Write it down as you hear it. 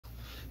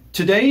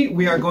Today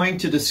we are going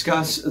to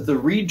discuss the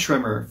reed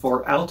trimmer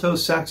for alto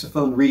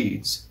saxophone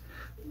reeds.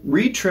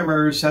 Reed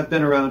trimmers have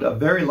been around a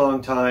very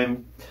long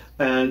time,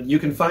 and you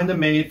can find them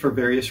made for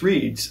various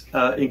reeds,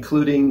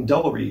 including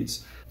double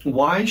reeds.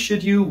 Why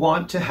should you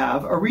want to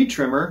have a reed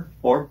trimmer,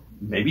 or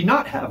maybe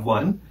not have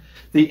one?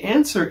 The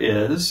answer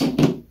is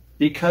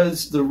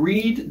because the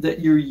reed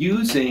that you're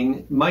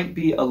using might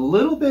be a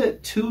little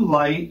bit too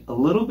light, a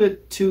little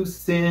bit too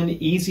thin,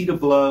 easy to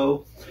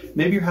blow.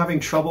 Maybe you're having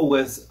trouble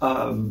with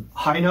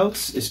high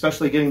notes,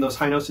 especially getting those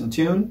high notes in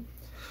tune.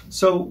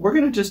 So we're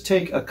going to just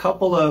take a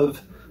couple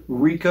of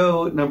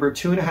Rico number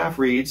 2.5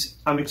 reeds.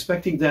 I'm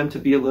expecting them to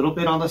be a little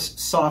bit on the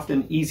soft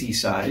and easy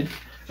side.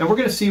 And we're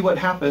going to see what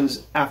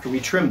happens after we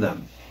trim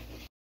them.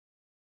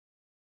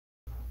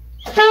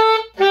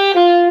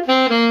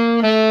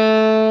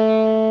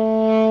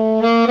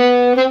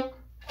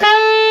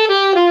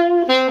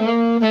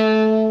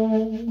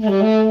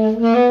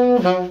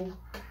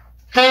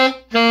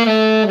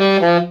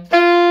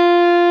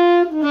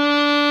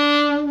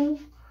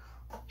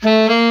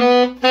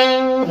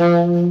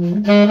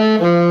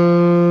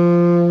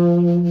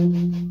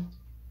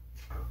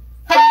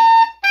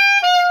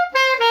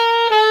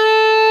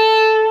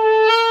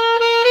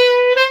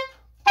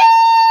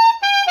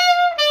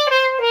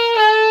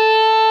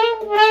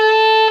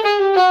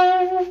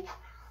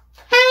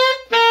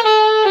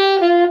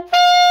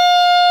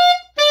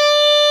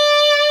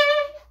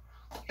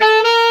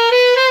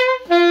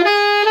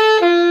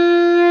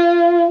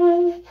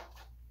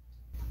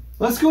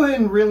 Let's go ahead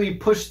and really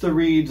push the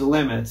reed's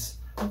limits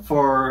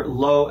for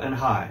low and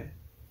high.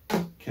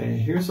 Okay,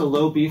 here's a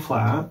low B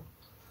flat.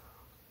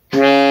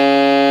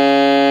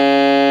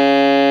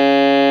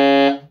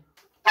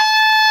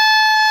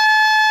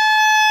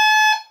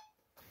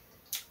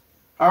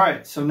 All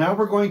right, so now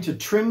we're going to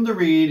trim the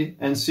reed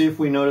and see if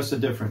we notice a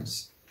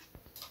difference.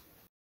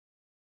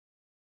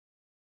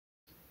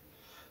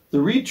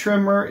 The reed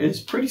trimmer is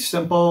pretty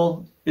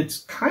simple. It's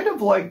kind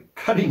of like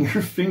cutting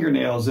your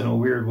fingernails in a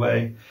weird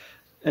way.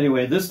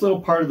 Anyway, this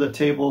little part of the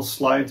table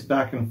slides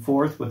back and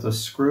forth with a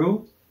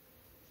screw,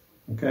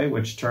 okay,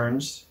 which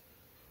turns.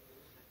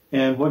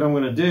 And what I'm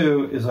going to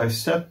do is I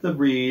set the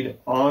reed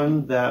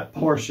on that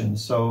portion.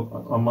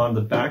 So I'm on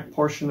the back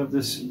portion of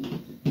this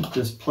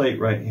plate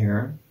right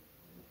here,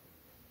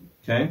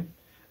 okay?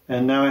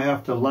 And now I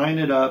have to line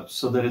it up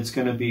so that it's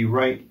going to be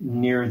right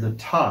near the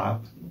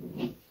top.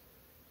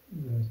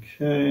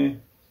 Okay,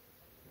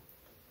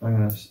 I'm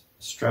going to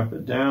strap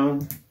it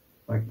down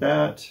like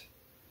that.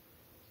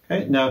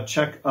 Okay, now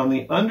check on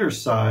the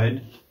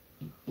underside.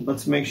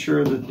 Let's make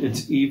sure that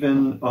it's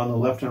even on the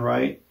left and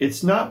right.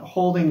 It's not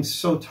holding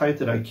so tight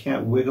that I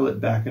can't wiggle it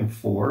back and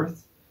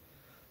forth.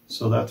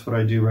 So that's what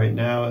I do right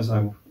now is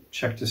I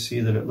check to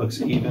see that it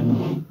looks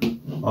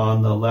even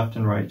on the left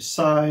and right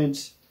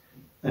sides.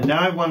 And now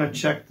I want to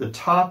check the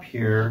top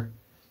here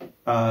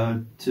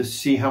to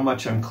see how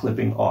much I'm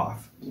clipping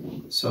off.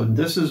 So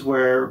this is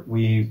where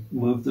we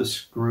move the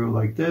screw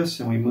like this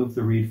and we move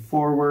the reed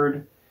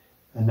forward.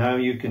 And now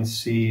you can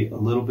see a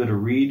little bit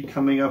of reed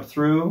coming up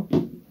through.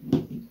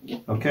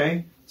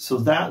 Okay, so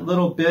that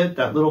little bit,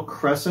 that little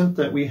crescent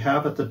that we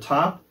have at the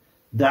top,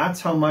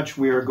 that's how much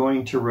we are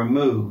going to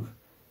remove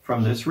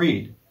from this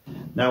reed.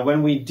 Now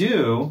when we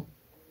do,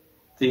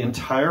 the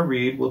entire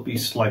reed will be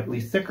slightly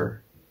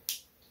thicker.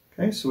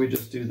 Okay, so we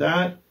just do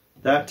that.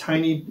 That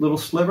tiny little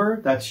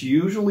sliver, that's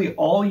usually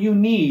all you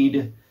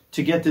need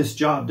to get this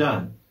job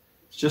done.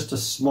 It's just a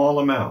small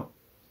amount.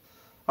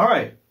 All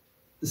right.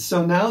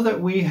 So now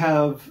that we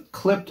have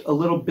clipped a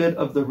little bit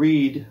of the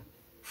reed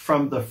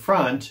from the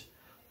front,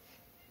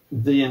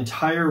 the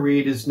entire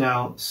reed is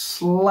now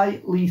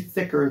slightly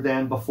thicker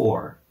than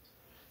before.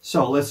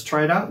 So let's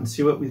try it out and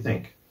see what we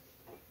think.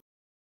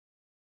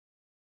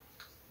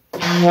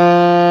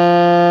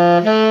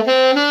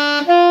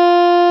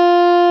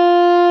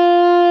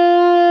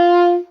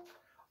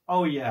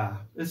 Oh yeah,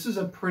 this is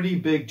a pretty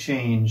big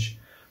change.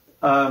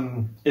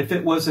 If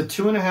it was a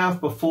 2.5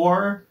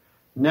 before,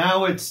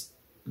 now it's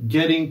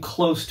getting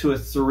close to a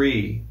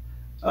 3.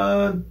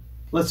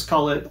 Let's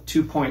call it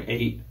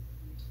 2.8.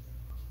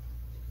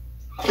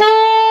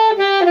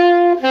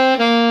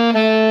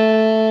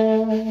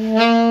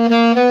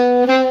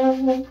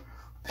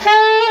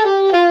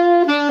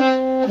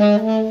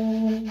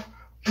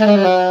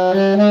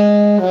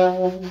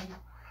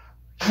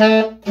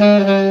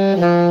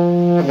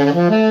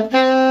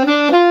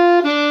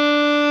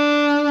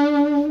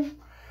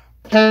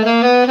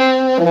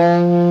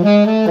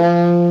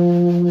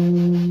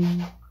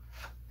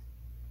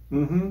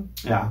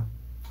 Yeah,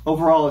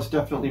 overall it's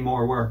definitely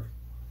more work.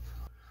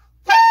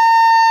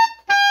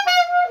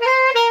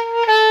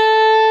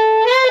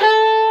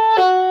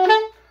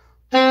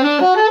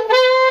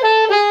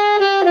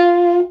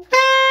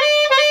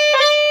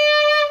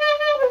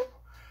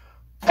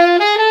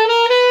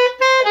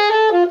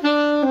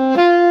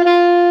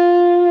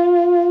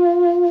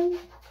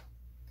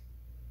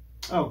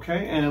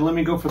 Okay, and let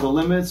me go for the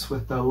limits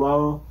with the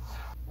low.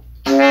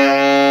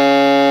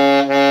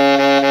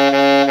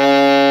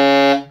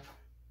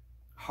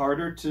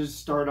 Harder to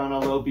start on a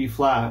low B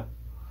flat.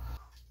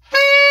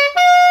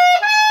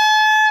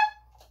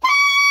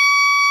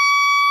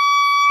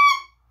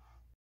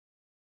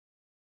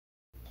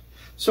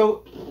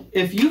 So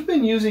if you've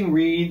been using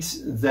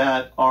reeds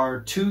that are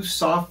too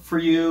soft for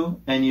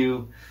you and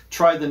you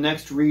try the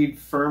next reed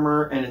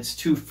firmer and it's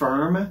too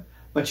firm,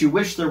 but you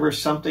wish there were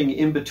something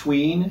in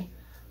between,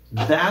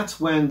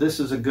 that's when this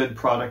is a good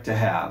product to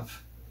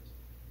have.